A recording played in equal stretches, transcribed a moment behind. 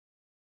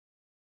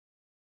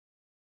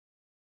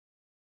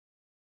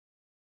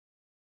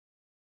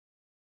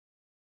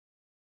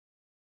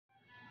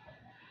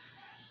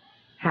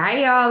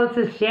Hi y'all, this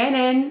is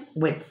Shannon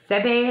with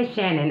Sebe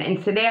Shannon,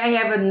 and today I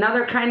have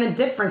another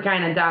different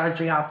kind of Dollar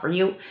Tree haul for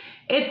you.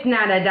 It's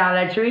not a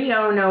Dollar Tree,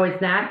 oh no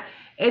it's not.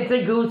 It's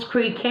a Goose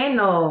Creek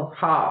candle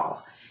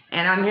haul.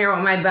 And I'm here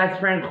with my best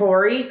friend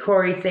Corey.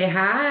 Corey, say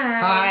hi.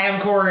 Hi,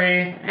 I'm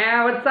Corey.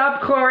 What's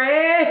up,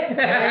 Corey?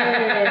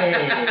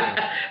 Hey.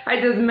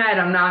 I just met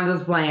him, no I'm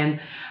just playing.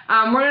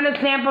 We're going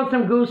to sample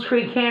some Goose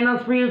Creek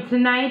candles for you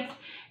tonight.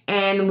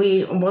 And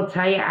we'll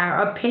tell you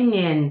our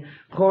opinion.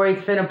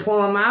 Corey's finna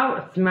pull them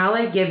out, smell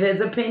it, give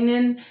his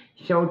opinion,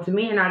 show it to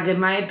me, and I'll give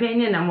my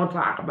opinion, and we'll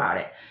talk about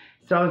it.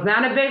 So it's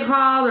not a big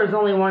haul. There's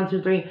only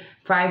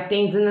 5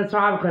 things in this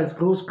haul because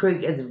Goose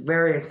Creek is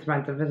very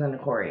expensive, isn't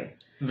it, Corey?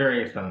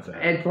 Very expensive.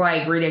 It's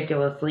like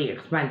ridiculously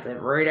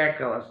expensive.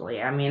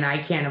 Ridiculously. I mean,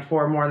 I can't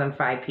afford more than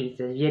 5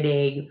 pieces. You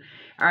dig?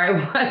 All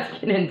right, let's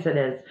get into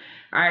this.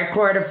 All right,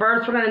 Corey,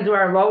 first we're going to do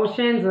our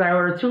lotions. I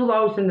ordered 2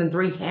 lotions and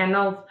 3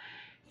 candles.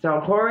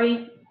 So,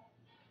 Corey,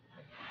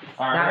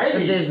 Alright,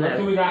 let's see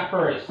what we got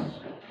first.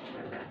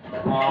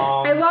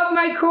 I love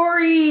my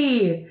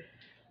Corey.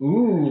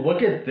 Ooh,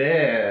 look at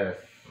this.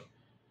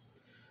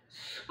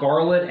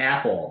 Scarlet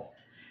apple.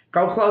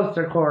 Go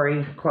closer,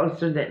 Corey.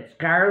 Closer to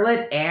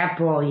Scarlet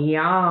apple.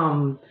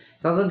 Yum.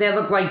 Doesn't that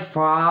look like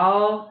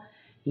fall?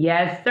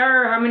 Yes,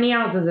 sir. How many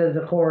ounces is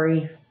it,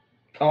 Corey?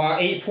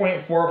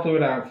 8.4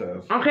 fluid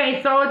ounces.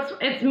 Okay, so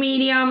it's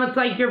medium. It's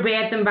like your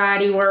Bath and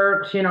Body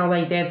Works, you know,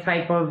 like that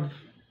type of,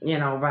 you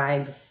know,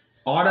 vibe.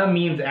 Autumn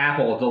means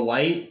apple,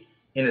 delight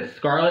in a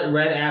scarlet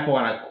red apple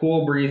on a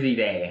cool breezy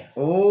day.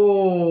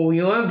 Oh,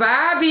 you and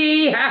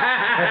Bobby.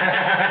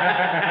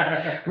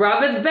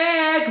 Rub his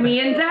back, me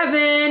and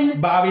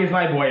Devin. Bobby's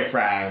my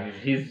boyfriend.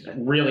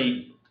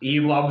 He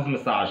loves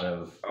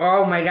massages.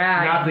 Oh my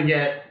God. Not to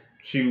get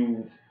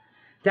too...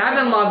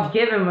 Devin loves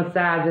giving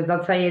massages,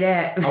 I'll tell you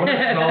that. I want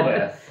to smell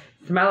this.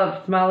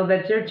 Smell it,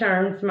 that's your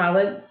turn, smell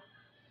it.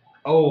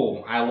 Oh,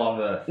 I love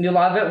this. You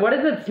love it? What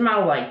does it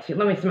smell like?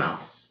 Let me smell.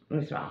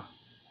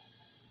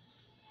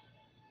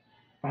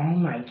 Oh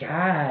my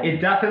God. It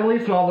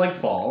definitely smells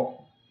like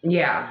fall.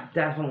 Yeah,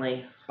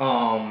 definitely.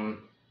 I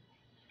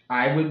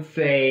would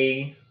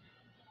say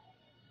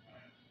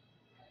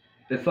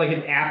it's like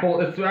an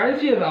apple. It's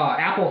actually an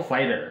apple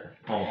cider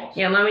almost.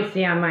 Yeah, let me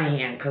see on my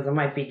hand because it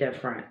might be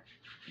different.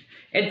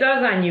 It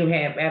does on you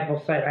have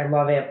apple cider. I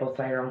love apple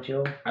cider, don't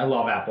you? I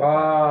love apple cider.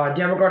 Oh, did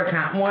you ever go to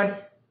Cottonwood?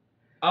 Yes,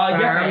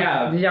 I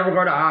have. Did you ever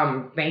go to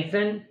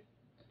Bankston?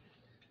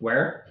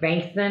 Where?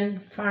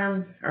 Bankston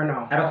Farm? Or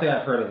no? I don't think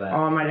I've heard of that.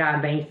 Oh my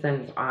God,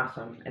 Bankston's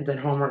awesome. It's in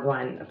Homer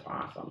Glen. It's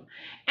awesome.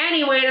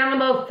 Anyway, them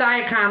little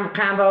side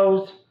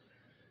combos.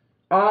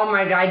 Oh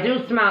my God, I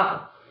do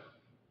smell.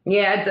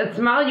 Yeah, it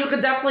smell. You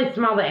could definitely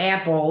smell the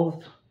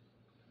apples.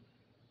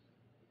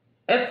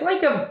 It's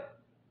like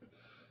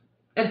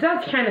it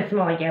does kind of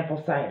smell like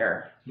apple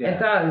cider. Yeah. It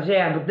does,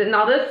 yeah. But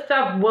now this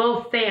stuff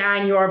will stay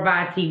on your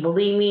body.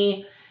 Believe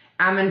me,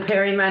 I'm in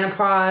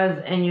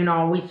perimenopause, and you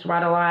know we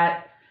sweat a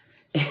lot.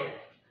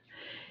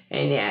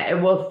 And yeah, it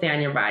will stay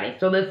on your body.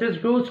 So this is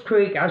Goose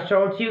Creek. I'll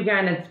show it to you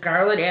again. It's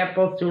Scarlet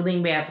Apple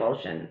Soothing Bath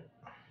Lotion.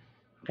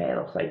 Okay, it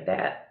looks like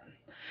that.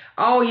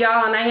 Oh,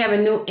 y'all, and I have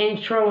a new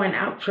intro and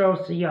outro,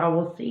 so y'all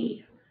will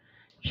see.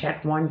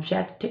 Check 1,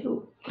 check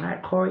 2. All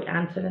right, Corey,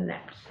 on to the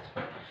next.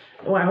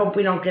 Oh, I hope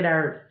we don't get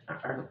our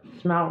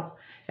smell.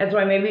 That's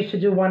why maybe you should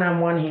do one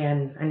on one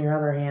hand, on your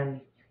other hand.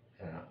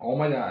 Yeah. Oh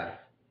my God.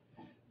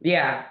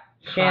 Yeah,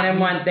 Shannon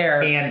went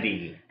there.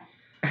 Candy.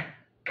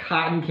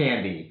 Cotton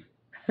candy.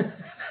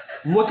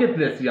 Look at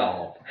this,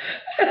 y'all.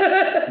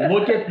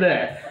 Look at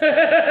this.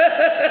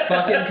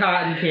 Fucking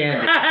cotton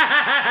candy.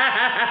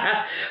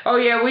 Oh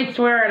yeah, we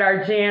swear at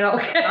our channel.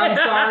 I'm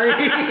sorry.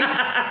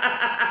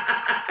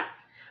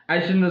 I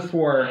shouldn't have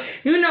swore.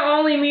 You know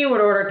only me would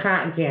order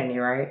cotton candy,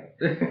 right?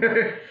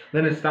 The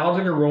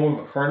nostalgic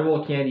aroma of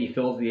carnival candy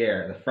fills the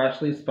air. The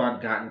freshly spun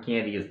cotton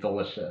candy is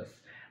delicious.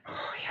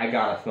 Oh, yes. I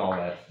gotta smell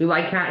this. You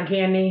like cotton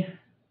candy?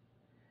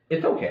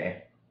 It's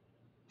okay.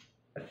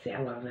 See,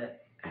 I love it.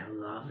 I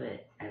love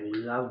it. I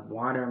love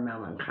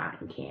watermelon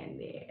cotton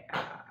candy.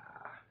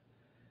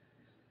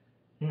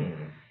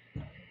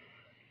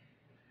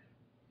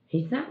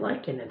 He's not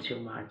liking it too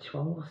much.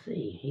 Well, we'll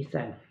see. He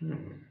said,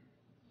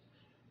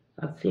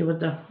 Let's see what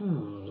the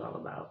is all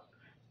about.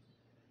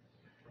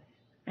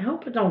 I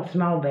hope it don't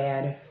smell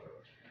bad.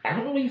 I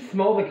don't really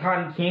smell the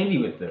cotton candy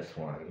with this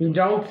one. You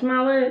don't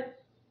smell it?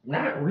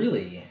 Not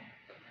really.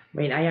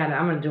 Wait,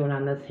 I'm going to do it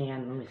on this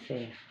hand. Let me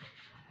see.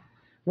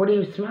 What do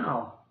you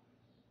smell?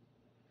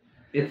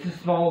 It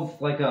just smells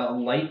like a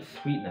light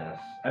sweetness.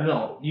 I don't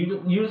know.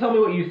 You tell me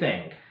what you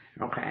think.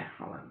 Okay,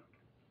 hold on.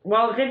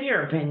 Well, give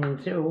your opinion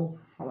too.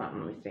 Hold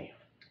on, let me see.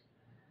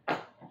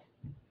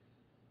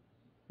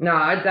 No,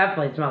 it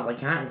definitely smells like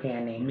cotton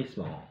candy. Let me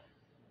smell.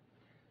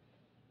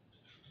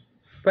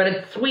 But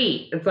it's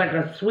sweet. It's like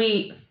a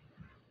sweet...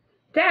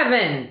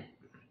 Devin!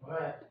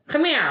 What?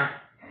 Come here.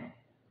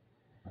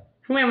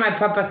 Come here, my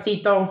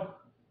papacito.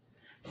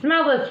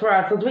 Smell this for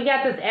us, because we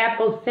got this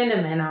apple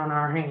cinnamon on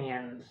our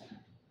hands.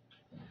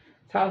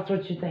 Tell us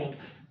what you think.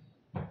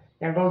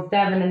 There goes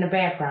Devin in the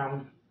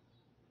background.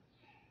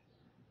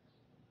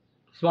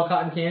 Smell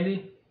cotton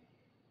candy?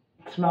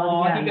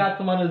 Smell he got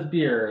some on his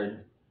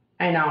beard.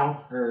 I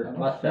know. Or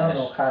mustache.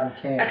 No cotton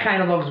candy. That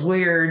kind of looks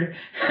weird.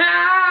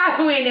 Ha!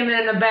 We ain't even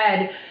in the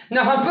bed.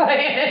 No, I'm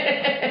playing.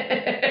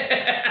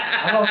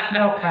 I don't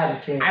smell cotton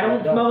candy. I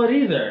don't smell it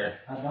either.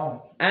 I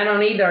don't. I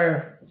don't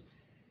either.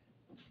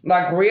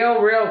 Like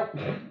real.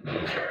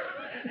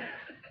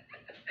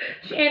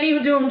 Shandy,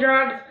 you doing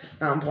drugs?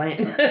 No, I'm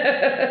playing.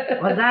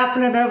 What's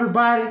happening,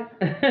 everybody?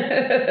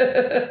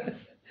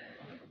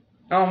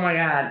 Oh my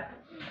god.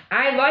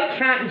 I like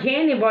cotton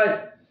candy,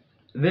 but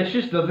This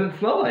just doesn't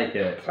smell like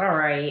it. it's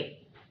alright.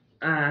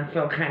 I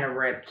feel kind of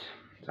ripped.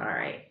 It's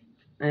alright.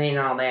 It ain't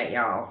all that,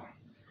 y'all.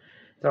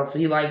 So if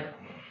you like...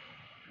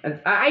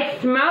 I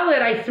smell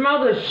it. I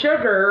smell the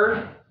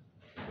sugar.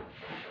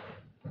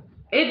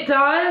 It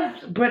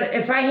does, but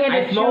if I had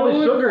to I smell the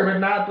choose- sugar, but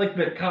not like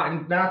the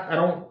cotton. I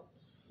don't.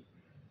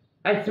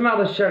 I smell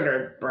the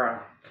sugar, bro.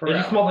 For It real.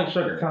 just smells like It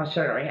sugar. smells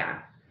sugar, yeah.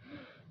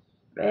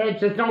 It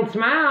just don't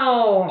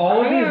smell.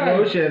 All of these Yeah.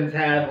 lotions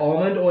have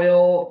almond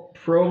oil,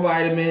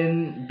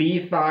 provitamin,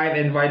 B5,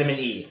 and vitamin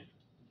E.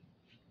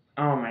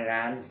 Oh my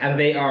god. And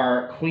they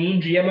are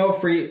clean,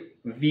 GMO-free,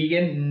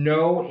 vegan,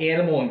 no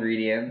animal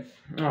ingredients.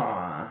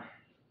 Aw.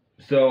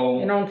 So,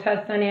 You don't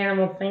test on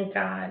animals, thank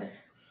God.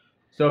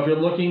 so if you're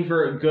looking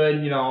for a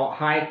good,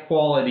 high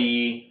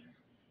quality,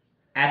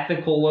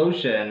 ethical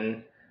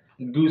lotion,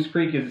 Goose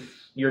Creek is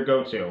your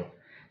go-to.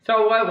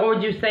 So what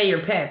would you say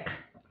your pick?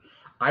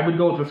 I would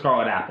go with the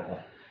Scarlet Apple.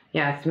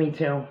 Yes, me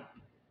too.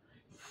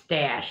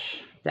 Stash.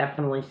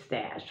 Definitely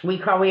stash. We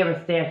have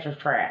a stash of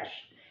trash.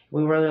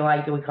 We really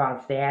like it, we call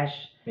it stash.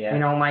 Yeah. We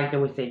don't like it,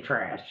 we say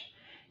trash.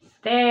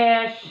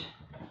 Stash.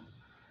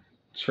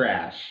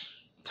 Trash.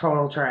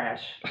 Total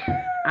trash.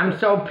 I'm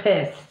so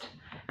pissed.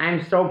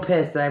 I'm so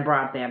pissed that I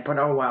brought that, but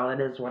oh well, it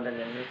is what it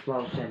is. It's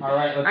lotion. All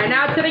right, let's Alright,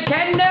 now to the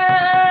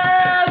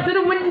candle, to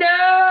the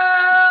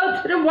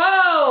window, to the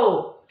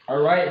wall.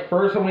 All right,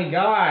 first one we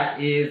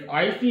got is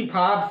Icy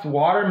Pops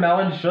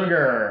Watermelon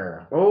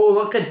Sugar. Oh,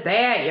 look at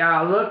that,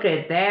 y'all. Look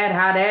at that,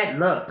 how that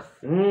looks.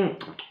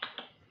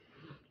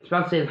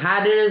 Especially as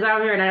hot it is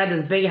out here, and I got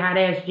this big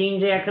hot-ass jean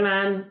jacket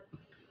on.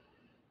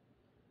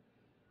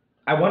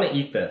 I want to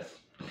eat this.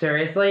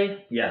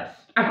 Seriously? Yes.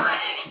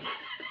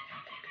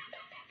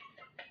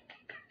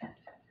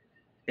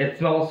 It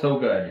smells so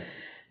good.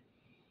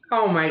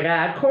 Oh my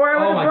god. Corey,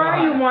 I Oh would my have brought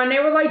God. you one. They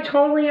were like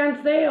totally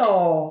on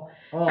sale.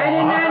 I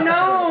did not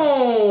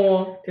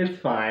know. It's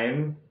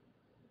fine.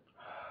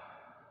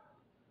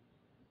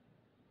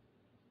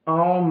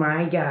 Oh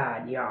my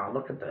god, y'all,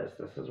 look at this.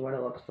 This is what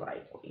it looks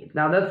like.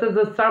 Now, this is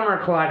the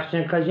summer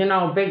collection because,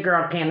 big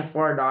girl can't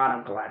afford the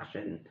autumn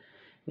collection.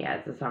 Yeah,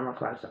 it's the summer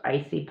collection.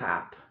 Icy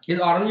Pop. Is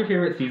autumn your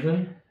favorite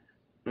season?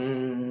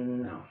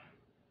 No.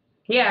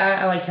 Yeah,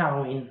 I like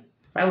Halloween.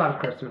 I love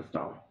Christmas,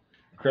 though.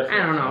 Christmas.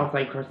 I don't know, it's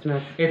like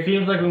Christmas. It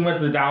seems like we went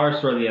to the dollar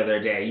store the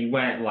other day. You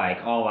went like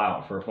all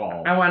out for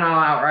fall. I went all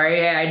out, right?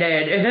 Yeah, I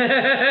did.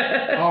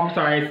 Oh, I'm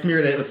sorry. I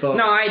smeared it with the...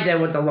 No, I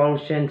did with the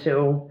lotion,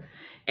 too.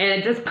 And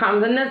it just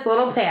comes in this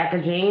little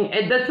packaging.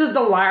 This is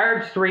the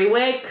large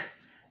 3-wick.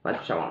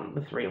 Let's show them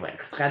the 3-wick.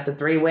 It's got the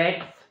 3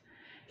 wicks.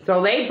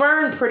 So they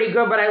burn pretty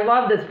good, but I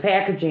love this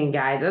packaging,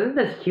 guys. Isn't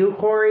this cute,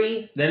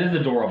 Corey? That is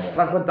adorable.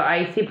 Like with the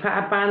Icy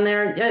Pop on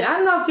there. I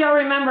don't know if y'all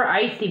remember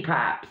Icy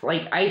Pops.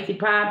 Like Icy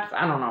Pops,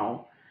 I don't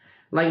know.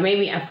 Like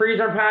maybe a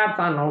freezer pops,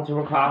 I don't know what you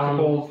would call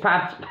them.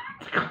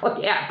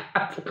 Popsicle, yeah,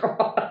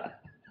 popsicle.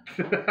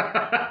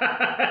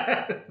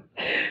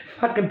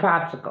 Fucking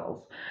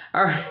popsicles.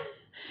 Alright.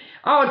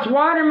 Oh, it's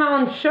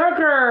watermelon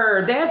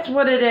sugar. That's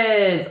what it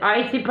is.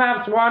 Icy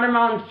Pop's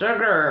watermelon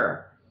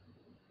sugar.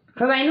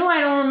 Because I knew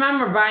I don't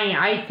remember buying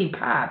Icy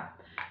Pop.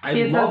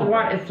 See, it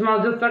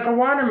smells just like a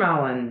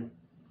watermelon.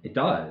 It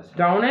does.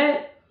 Don't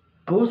it?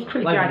 Goose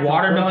Creek Like got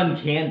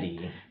watermelon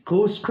candy.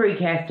 Goose Creek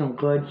has some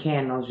good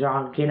candles,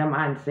 y'all. Get them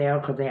on sale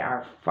because they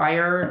are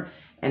fire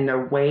and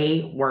they're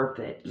way worth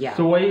it. Yeah.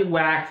 Soy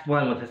wax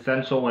blend with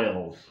essential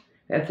oils.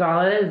 That's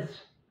all it is.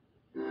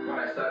 When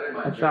I started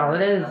my That's all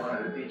it is. I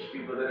wanted to teach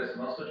people that it's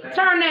muscle training.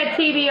 Turn that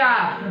TV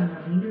off.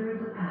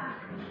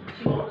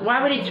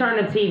 Why would he turn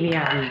the TV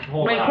on?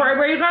 Hold Wait, on. Corey,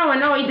 where you going?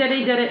 No, he did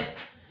it.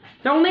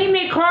 Don't leave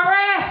me,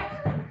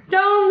 Corey!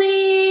 Don't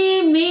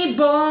leave me,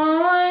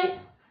 boy!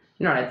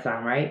 You know that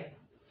song, right?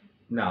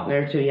 No.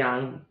 They're too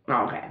young.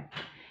 Okay.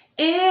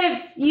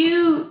 If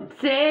you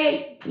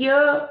take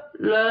your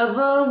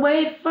love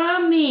away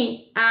from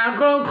me, I'll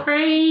go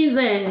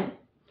crazy.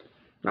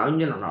 No,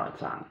 you don't know that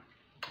song.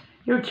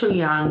 You're too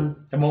young.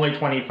 I'm only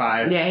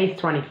 25. Yeah, he's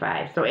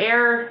 25. So,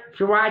 Air, if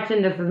you're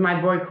watching, this is my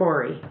boy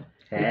Corey.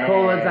 Hey.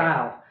 Cool as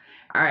all.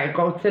 Alright,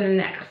 go to the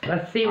next.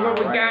 Let's see what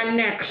we got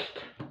next.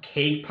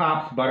 Cake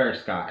Pops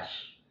Butterscotch.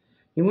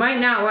 You might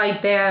not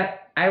like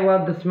that. I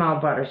love the smell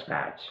of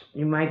butterscotch.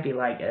 You might be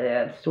like,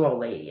 it's too old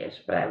lady-ish,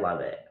 but I love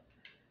it.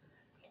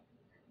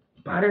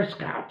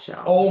 Butterscotch,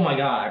 y'all. Oh my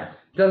god.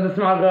 Does it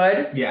smell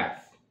good? Yes.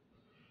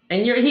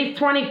 And he's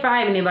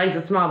 25 and he likes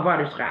the smell of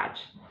butterscotch.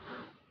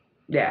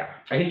 Yeah.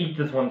 I can eat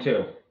this one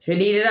too.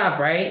 Should eat it up,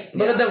 right?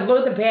 Look at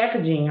the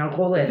packaging, how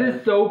cool it This is.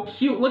 is so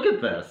cute. Look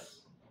at this.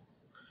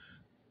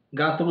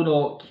 Got the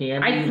little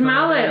candy. I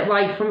smell it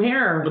like from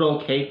here.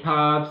 Little cake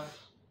pops.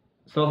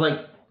 Smells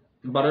like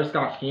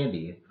butterscotch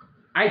candy.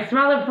 I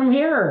smell it from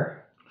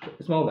here.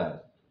 Smell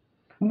that.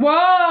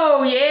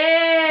 Whoa,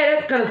 yeah,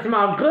 that's gonna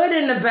smell good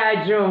in the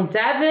bedroom,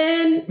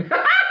 Devin.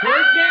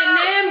 We're getting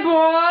in,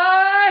 boy.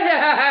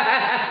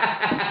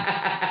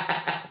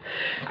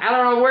 I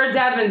don't know where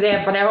Devin's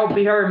at, but I hope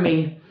he heard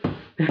me.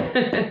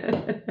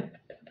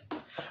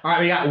 All right,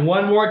 we got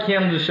one more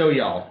candle to show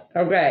y'all.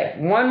 Okay,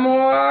 one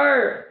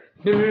more.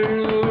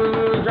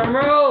 Drum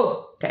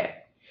roll. Okay.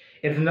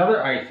 It's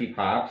another Icy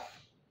Pops.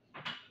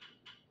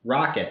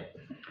 Rocket.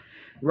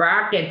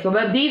 Rocket. So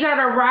these are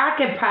the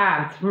Rocket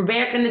Pops from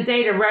back in the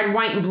day, the red,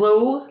 white, and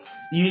blue.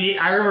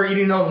 I remember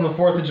eating those on the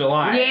 4th of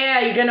July. Yeah,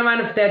 you're gonna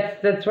want if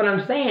that's what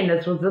I'm saying.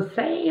 This was a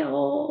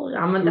sale.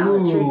 I'm a Dollar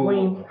Tree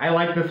queen. I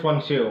like this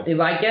one too. You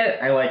like it?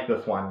 I like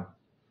this one.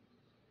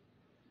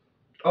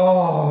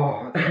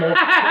 Oh, it smells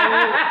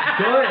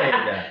so good.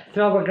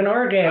 Smells like an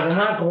orgasm,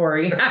 huh,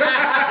 Corey?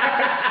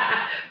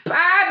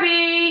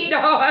 Bobby!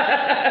 No.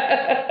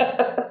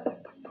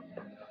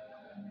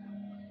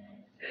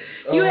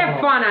 You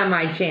have fun on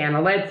my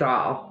channel, that's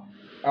all.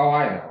 Oh,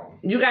 I know.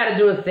 You gotta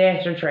do a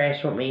stash or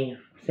trash with me.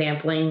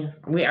 Sampling.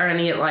 We are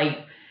gonna get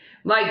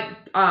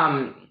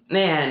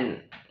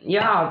man,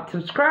 y'all,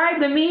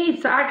 subscribe to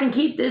me so I can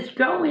keep this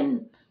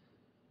going.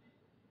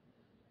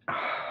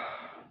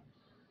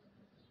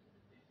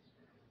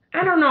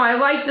 I don't know, I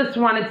like this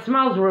one. It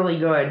smells really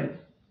good.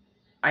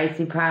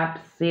 Icy Pops.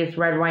 See, it's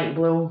red, white, and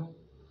blue.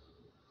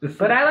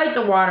 But I like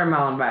the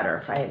watermelon better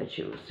if I had to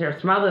choose. Here,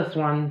 smell this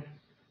one.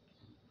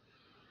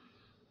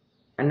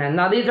 And then,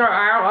 now these are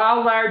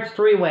all large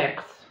 3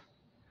 wicks.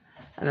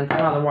 And then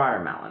smell the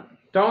watermelon.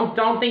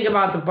 Don't think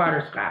about the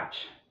butterscotch.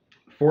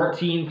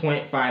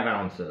 14.5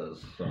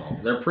 ounces. So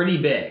they're pretty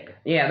big.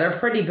 Yeah, they're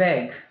pretty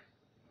big.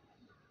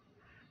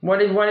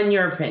 What in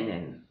your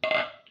opinion?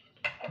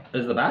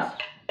 Is the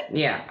best?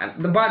 Yeah,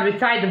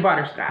 besides the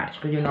butterscotch,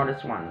 because you know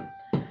this one.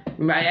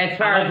 As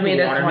far as me,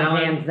 this one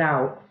hands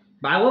out.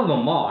 But I love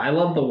them all. I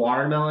love the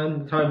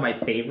watermelon. It's probably my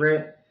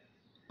favorite.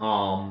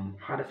 Oh,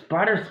 this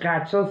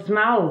butterscotch so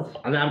smells.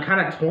 I mean, I'm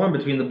kind of torn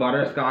between the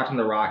butterscotch and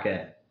the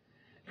rocket.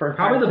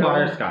 Probably the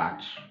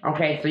butterscotch.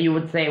 Okay, so you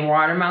would say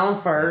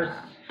watermelon first.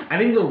 I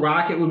think the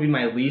rocket would be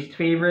my least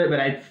favorite, but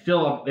it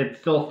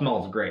still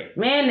smells great.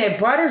 Man, that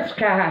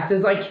butterscotch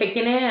is like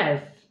kicking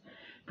ass.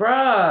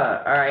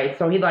 Bruh. Alright,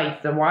 so he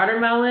likes the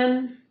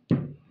watermelon.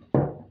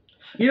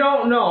 You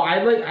don't know.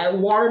 I like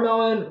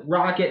watermelon,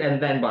 rocket,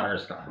 and then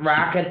butterscotch.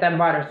 Rocket, then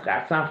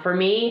butterscotch. Now, for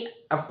me,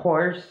 of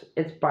course,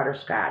 it's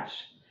butterscotch.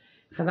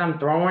 Because I'm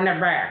throwing it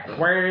back.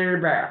 Way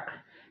back.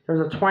 There's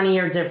a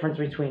 20-year difference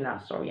between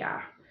us, so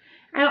yeah.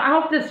 I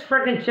hope this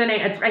freaking shit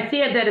ain't... I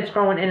see it that it's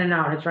going in and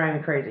out. It's driving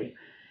me crazy.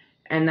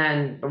 And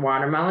then the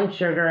watermelon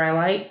sugar I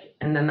like.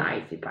 And then the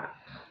Icy Pop.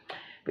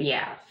 But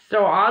yeah.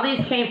 So all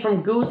these came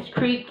from Goose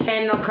Creek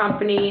Candle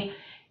Company.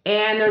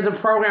 And there's a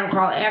program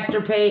called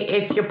Afterpay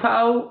if you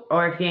po.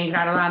 Or if you ain't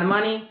got a lot of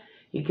money.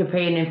 You can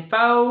pay it in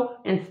 4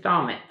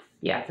 installments.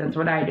 Yes, that's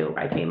what I do.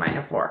 I pay mine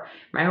in 4.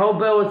 My whole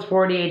bill was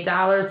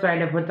 $48. So I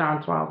had to put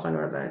down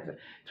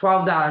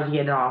 $12 to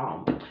get it all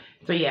home.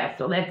 So yeah.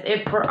 So that's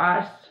it for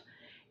us.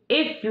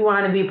 If you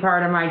want to be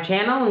part of my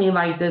channel and you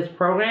like this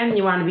program,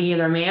 you want to be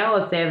either male,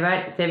 a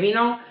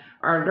Savino,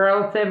 or a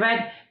girl,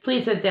 Savet,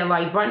 please hit that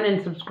like button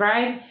and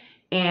subscribe.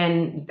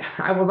 And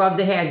I would love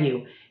to have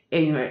you.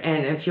 And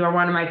if you are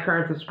one of my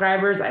current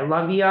subscribers, I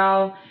love you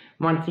all.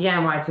 Once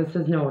again, watch This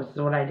Is News. This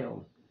is what I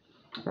do.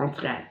 Once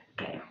again,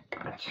 okay.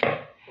 Watch.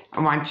 I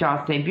want y'all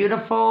to stay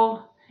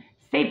beautiful,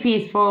 stay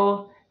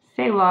peaceful,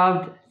 stay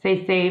loved,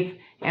 stay safe,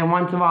 and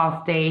once of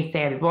all, stay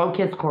savvy. Blow a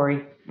kiss,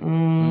 Corey.